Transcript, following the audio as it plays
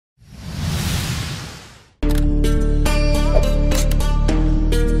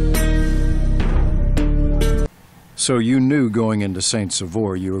So you knew going into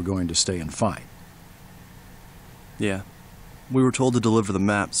Saint-Sauveur you were going to stay and fight? Yeah. We were told to deliver the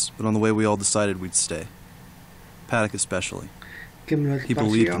maps, but on the way we all decided we'd stay. Paddock especially. He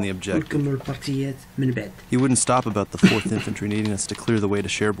believed in the objective. He wouldn't stop about the 4th Infantry needing us to clear the way to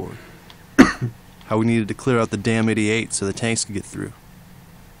Cherbourg. How we needed to clear out the damn 88 so the tanks could get through.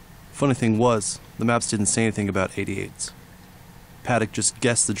 Funny thing was, the maps didn't say anything about 88s. Paddock just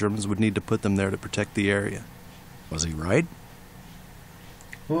guessed the Germans would need to put them there to protect the area. Was he right?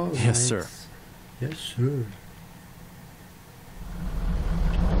 All yes, right. sir. Yes, sir.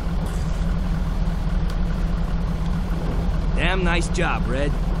 Damn nice job,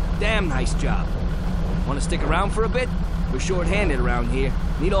 Red. Damn nice job. Want to stick around for a bit? We're short-handed around here.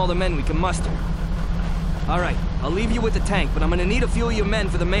 Need all the men we can muster. All right, I'll leave you with the tank, but I'm gonna need a few of your men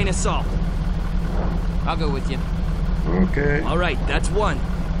for the main assault. I'll go with you. Okay. All right, that's one.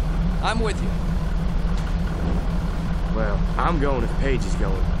 I'm with you. Well, I'm going if Page is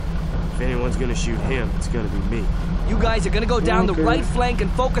going. If anyone's gonna shoot him, it's gonna be me. You guys are gonna go down the right flank and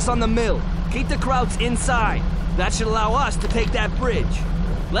focus on the mill. Keep the Krauts inside. That should allow us to take that bridge.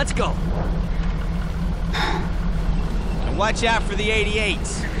 Let's go. And watch out for the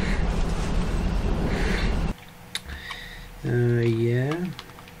 88s. Yeah.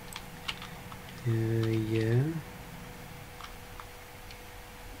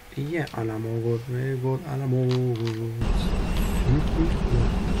 Yeah, على موجود على موجود.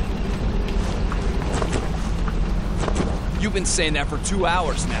 You've been saying that for 2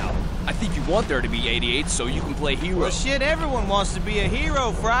 hours now. I think you want there to be 88 so you can play hero. Well, shit, everyone wants to be a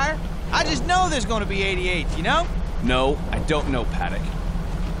hero, Friar. I just know there's gonna be 88, you know? No, I don't know, Paddock.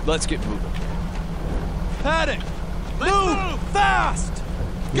 Let's get moving. Paddock! Move! Fast!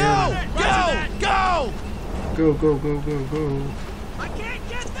 Go! Go! Go! Go, go, go, go, go. I can't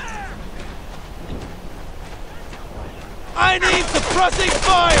get there! I need suppressing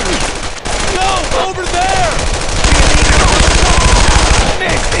fire! Go! Over there!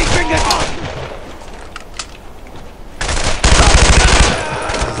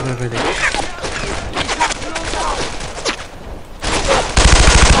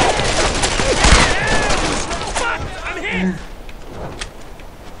 I'm hit!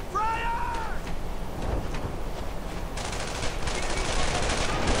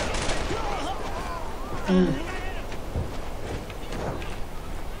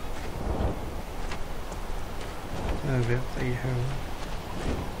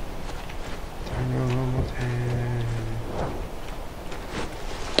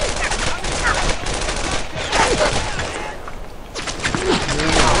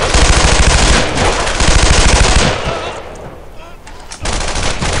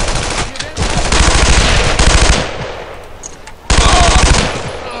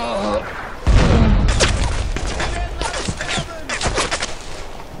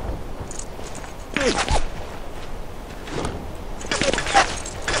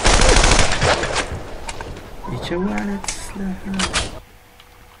 يتوالد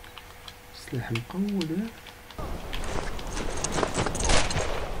سلاح مقود.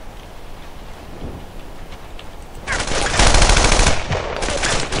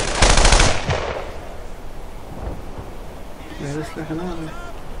 هذا سلاح ناري.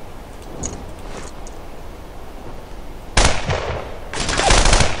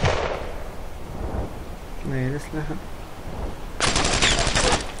 هذا سلاح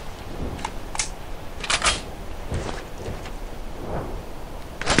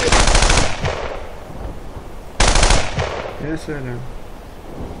يا سلام.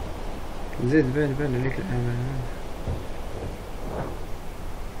 زيد بان عليك الأمان.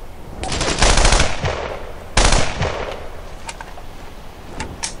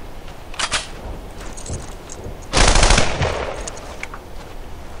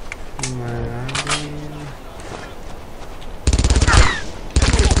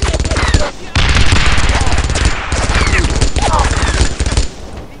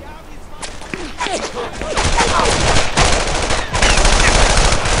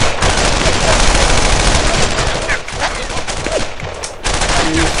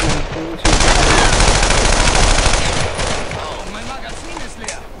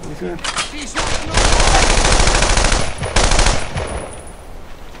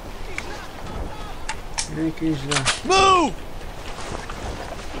 Move!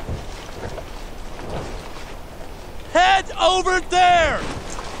 Head over there!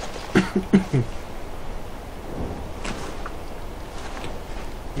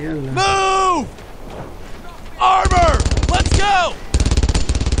 Move! Armor! Let's go!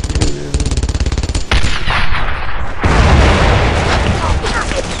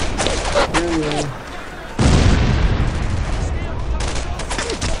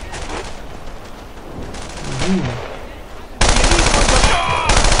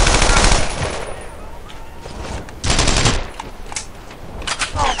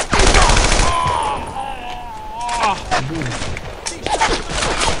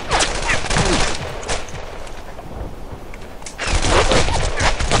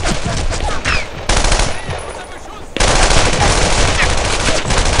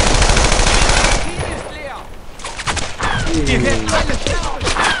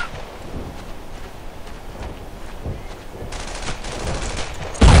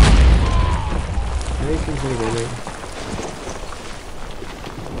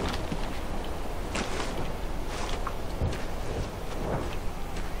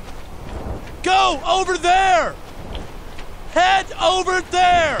 Go over there! Head over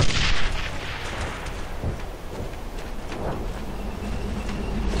there!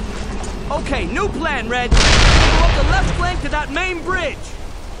 Okay, new plan, Red. Go up the left flank to that main bridge.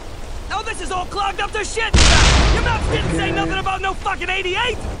 Now this is all clogged up to shit! Your mouth didn't say nothing about no fucking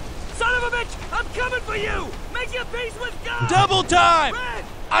 88! Son of a bitch, I'm coming for you! Make your peace with God! Double time! Red,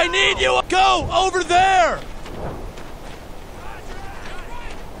 I need you! Go over there!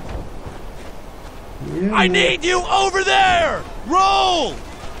 Yeah. I need you over there! Roll!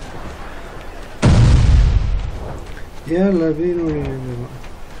 يلا بينو.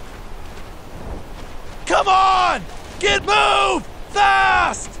 Come on! Get moved!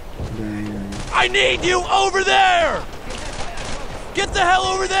 Fast! I need you over there! Get the hell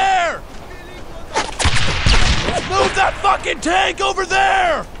over there! Move that fucking tank over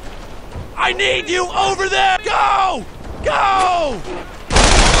there! I need you over there! Go! Go!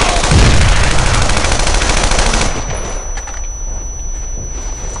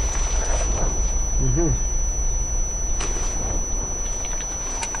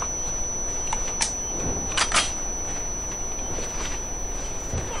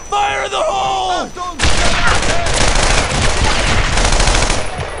 Fire in the hole!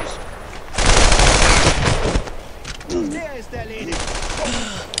 Der ist erledigt.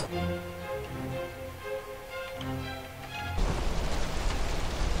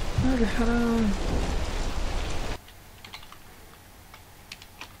 هذا حرام.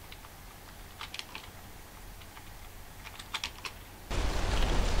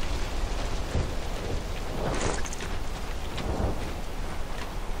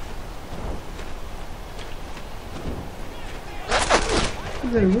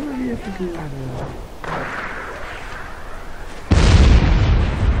 هذا الولد يفكر على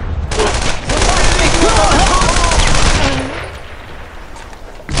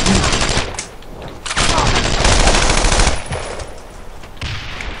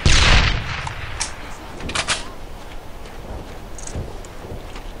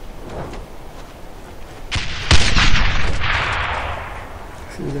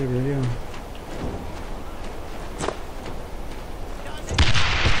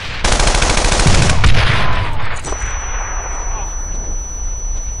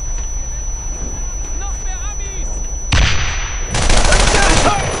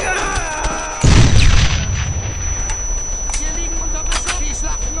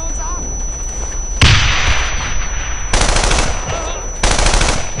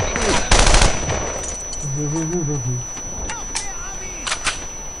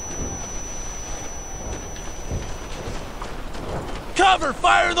Cover!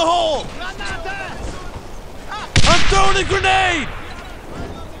 Fire in the hole! I'm throwing a grenade!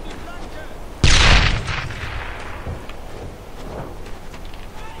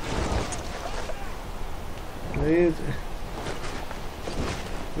 عايز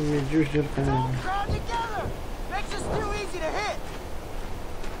ما يجوش القناة.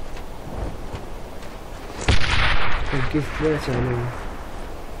 كيف ثلاثة عليهم.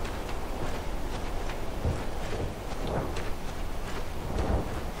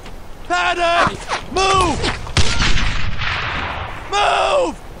 Panic! Move!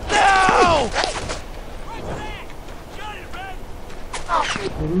 Move! Now!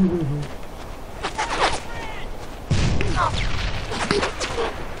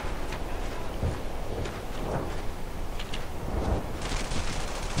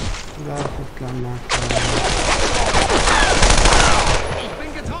 لا تطلع معك.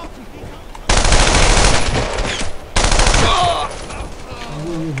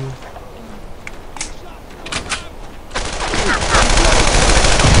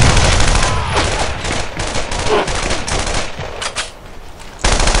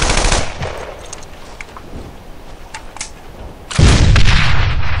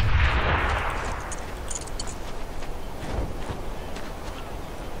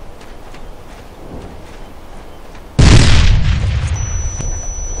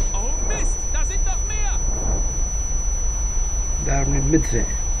 دارني المدفع.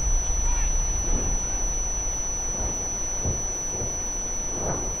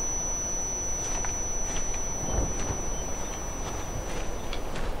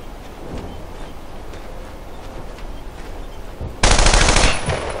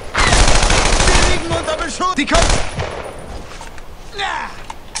 Die kommt!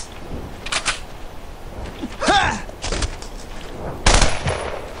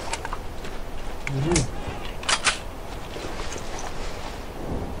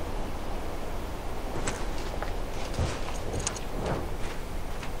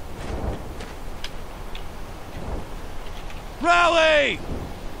 Rally!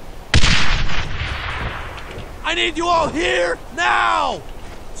 I need you all here, now!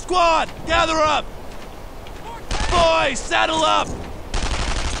 Squad, gather up! Boys, saddle up!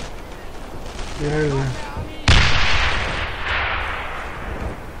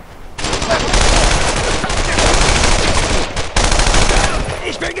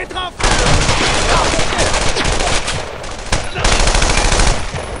 Ich bin getroffen!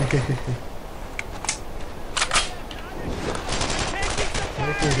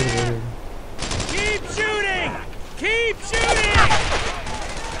 Keep shooting! Keep shooting!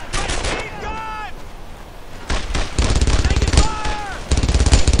 Keep going! Taking fire!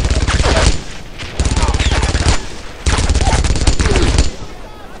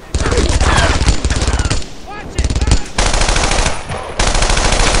 Watch it!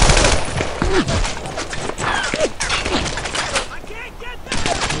 I can't get that!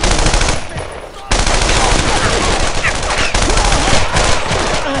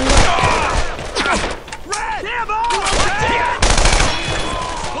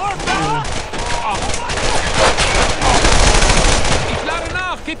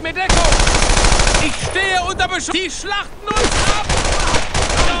 Gib mir Deckung! Ich stehe unter Beschuss! Die schlachten uns ab!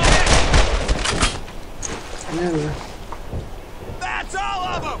 That's all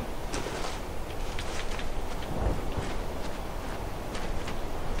of them!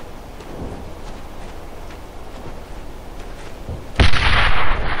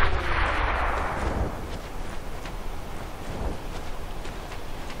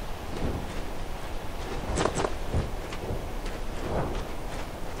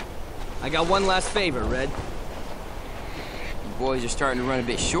 I got one last favor, Red. You boys are starting to run a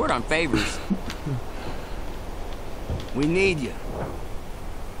bit short on favors. We need you.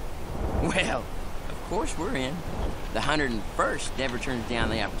 Well, of course we're in. The 101st never turns down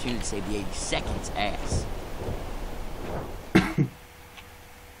the opportunity to save the 82nd's ass.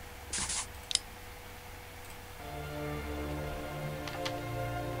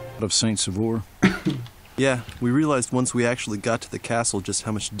 Of Saint-Sauveur? Yeah, we realized once we actually got to the castle just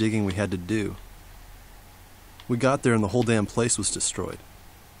how much digging we had to do. We got there and the whole damn place was destroyed.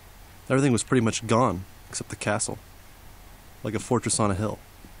 Everything was pretty much gone, except the castle. Like a fortress on a hill.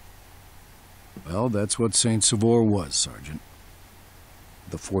 Well, that's what Saint-Sauveur was, Sergeant.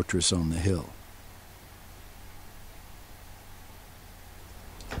 The fortress on the hill.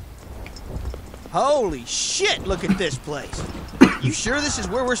 Holy shit, look at this place. You sure this is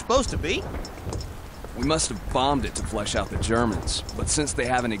where we're supposed to be? We must have bombed it to flush out the Germans, but since they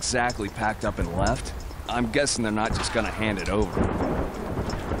haven't exactly packed up and left, I'm guessing they're not just gonna hand it over.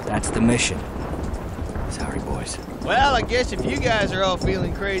 That's the mission. Sorry, boys. Well, I guess if you guys are all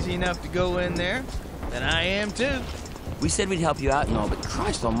feeling crazy enough to go in there, then I am too. We said we'd help you out and all, but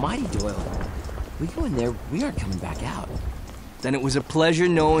Christ almighty, Doyle. We go in there, we aren't coming back out. Then it was a pleasure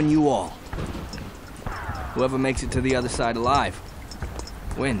knowing you all. Whoever makes it to the other side alive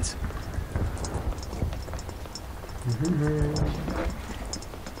wins.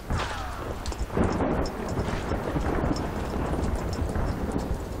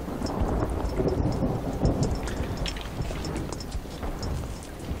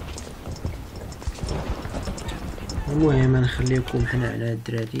 المهم نخليكم حنا على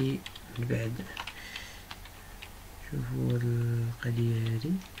الدراري من بعد. شوفوا القضية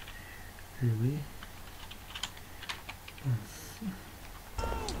هذه.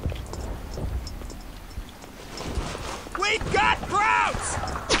 We've got crowds!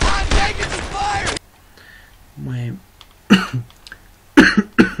 I'm taking some fire! المهم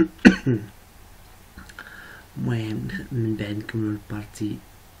من بعد نكملوا البارتي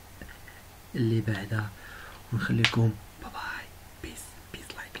اللي بعدها ونخليكم باي باي. بيس بيس.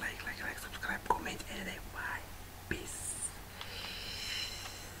 لايك سبسكرايب كومنت باي بيس.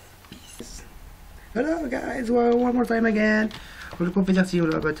 Hello guys, one more time again. ولكم في تختيم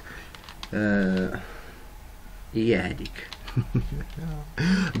لعبة هي هذيك.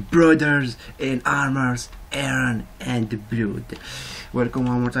 Brothers in Armors, Iron and Blood. Welcome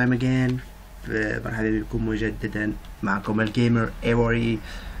one more time again. مرحبا بكم مجددا. معكم الجيمر ايفوري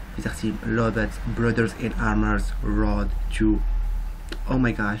في تختيم لعبة Brothers in Armors Road to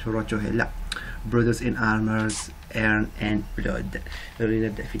Road to Hell. لا Brothers in Armors Iron and Blood.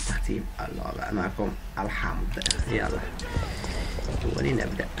 نبدأ في تختيم اللعبة. معكم الحمد. يلا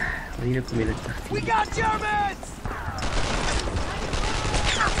ولنبدأ. ولنكم إلى التختيم. We got Germans!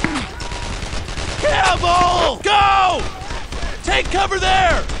 Campbell! Go! Take cover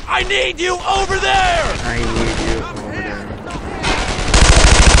there! I need you over there! I need you over there.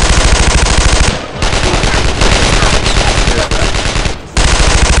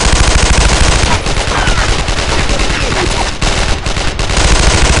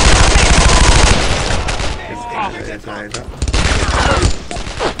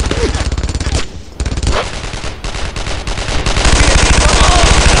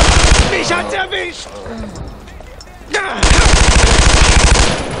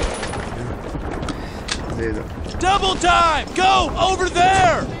 Double time! Go! Over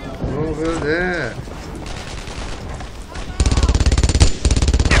there! Over there!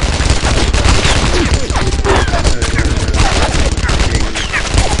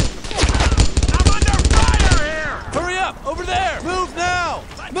 I'm under fire here! Hurry up! Over there! Move now!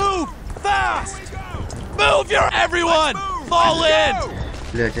 Move! Fast! Move your everyone! Fall in!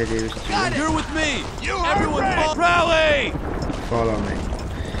 You're with me! Everyone fall! Rally! Follow me.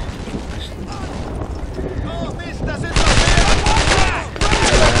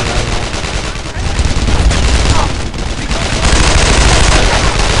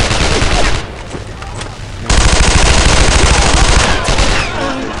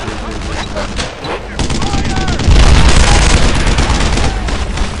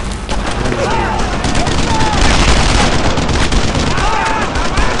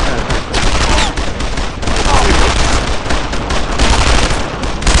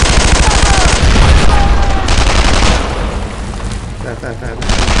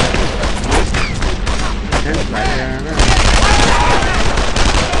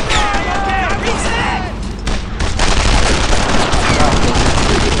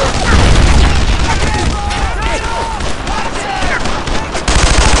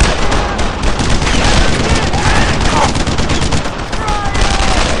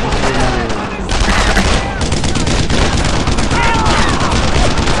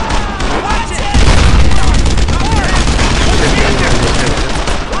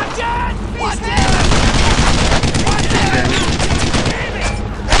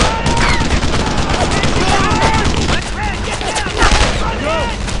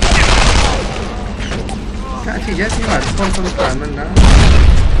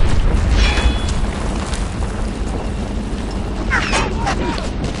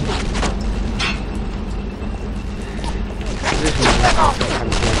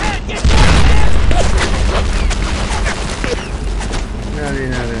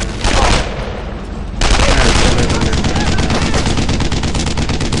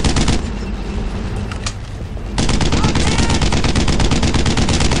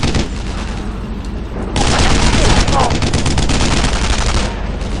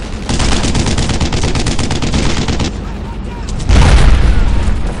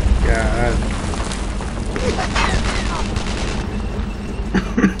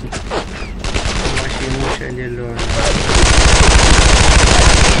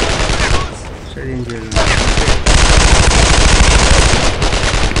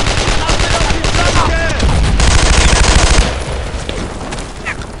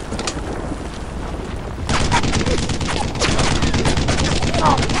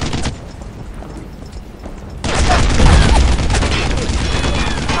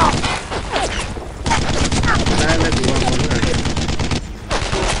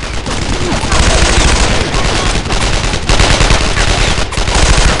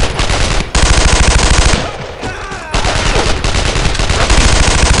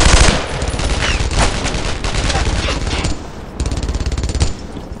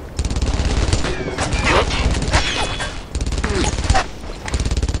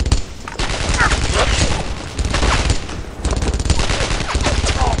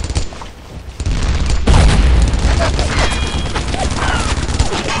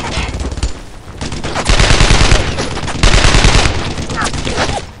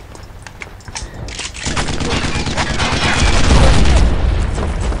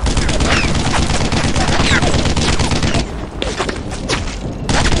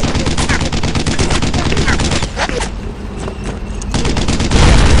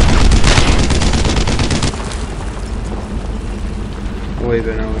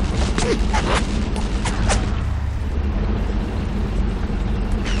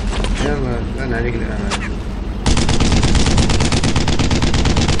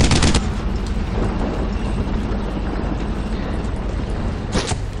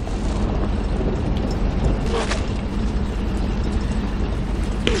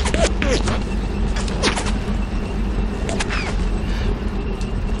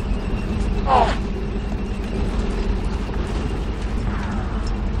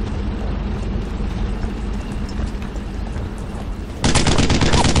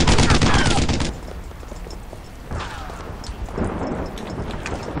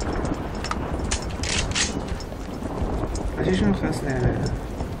 شنو خاصنا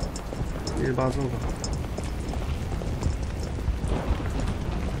للبازوكا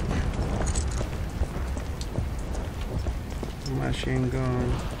ماشين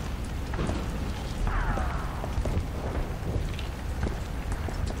جون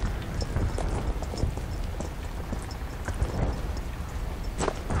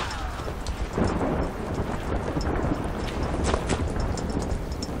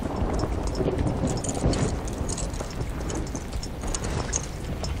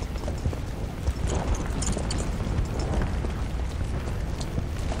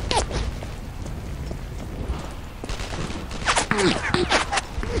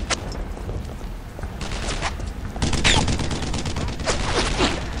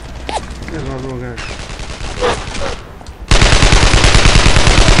بازوكات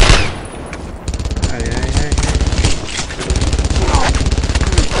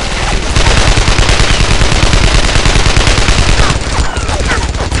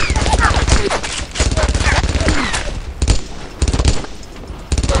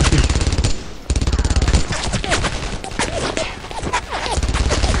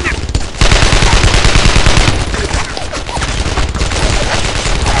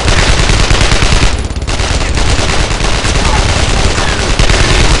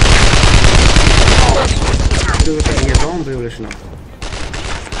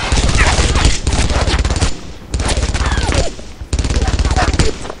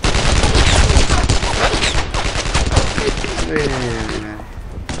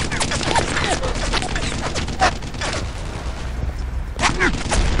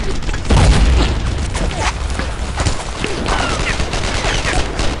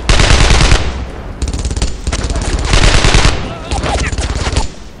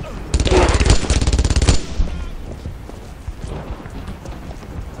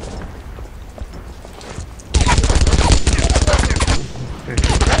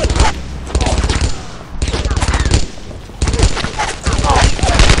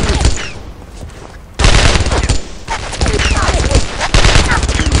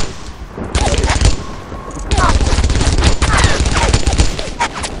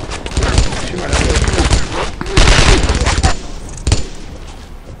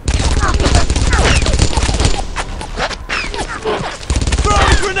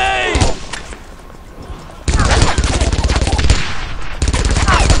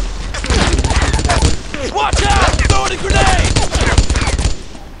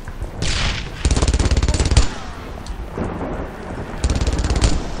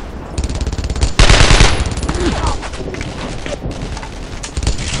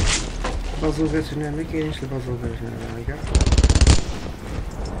هنا ما كاينش البازوكات هنا كاع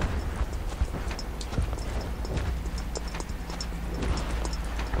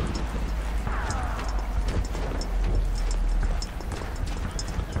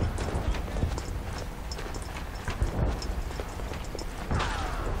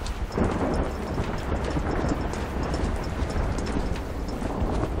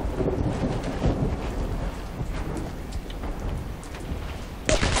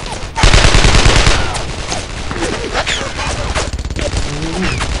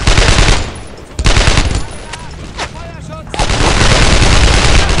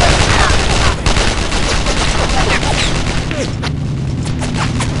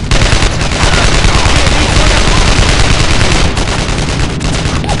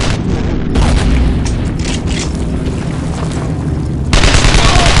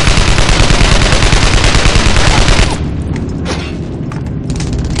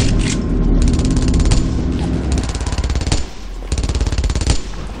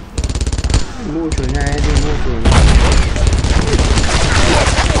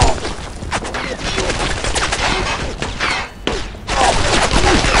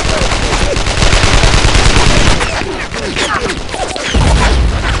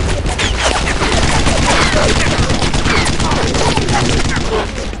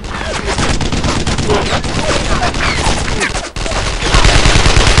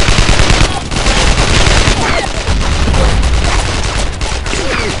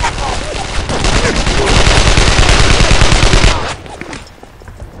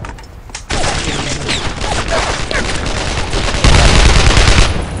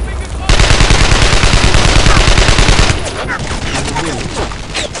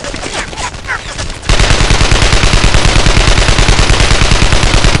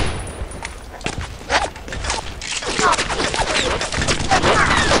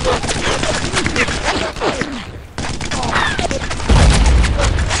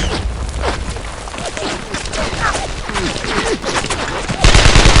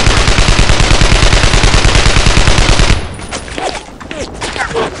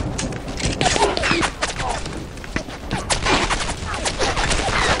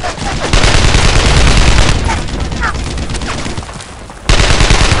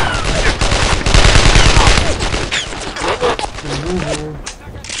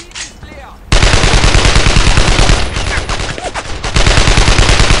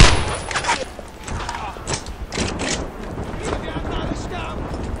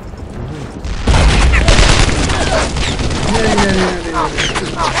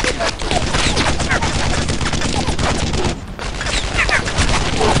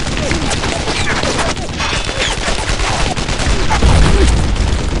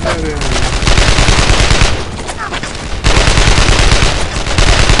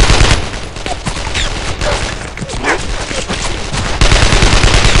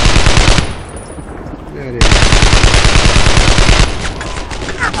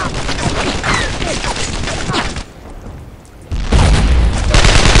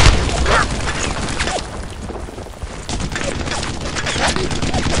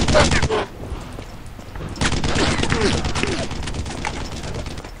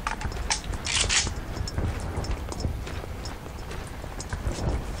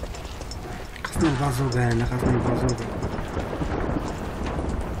خاصنا البازوكا هنا خاصنا البازوكا